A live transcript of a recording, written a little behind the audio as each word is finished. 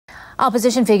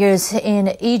Opposition figures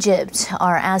in Egypt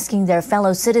are asking their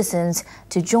fellow citizens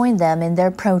to join them in their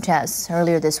protests.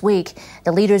 Earlier this week,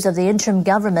 the leaders of the interim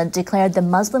government declared the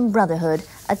Muslim Brotherhood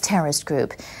a terrorist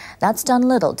group. That's done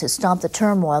little to stop the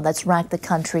turmoil that's racked the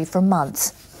country for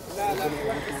months.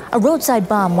 A roadside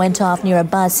bomb went off near a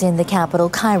bus in the capital,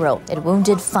 Cairo. It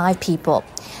wounded 5 people.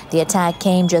 The attack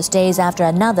came just days after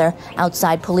another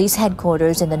outside police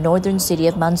headquarters in the northern city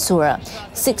of Mansoura.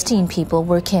 16 people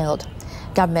were killed.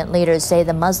 Government leaders say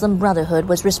the Muslim Brotherhood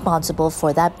was responsible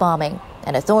for that bombing,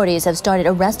 and authorities have started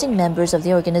arresting members of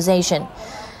the organization.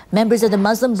 Members of the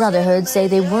Muslim Brotherhood say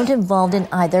they weren't involved in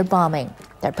either bombing.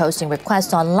 They're posting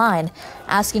requests online,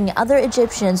 asking other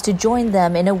Egyptians to join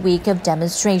them in a week of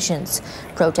demonstrations.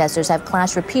 Protesters have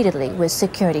clashed repeatedly with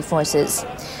security forces.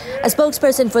 A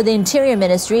spokesperson for the Interior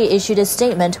Ministry issued a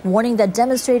statement warning that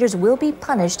demonstrators will be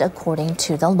punished according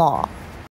to the law.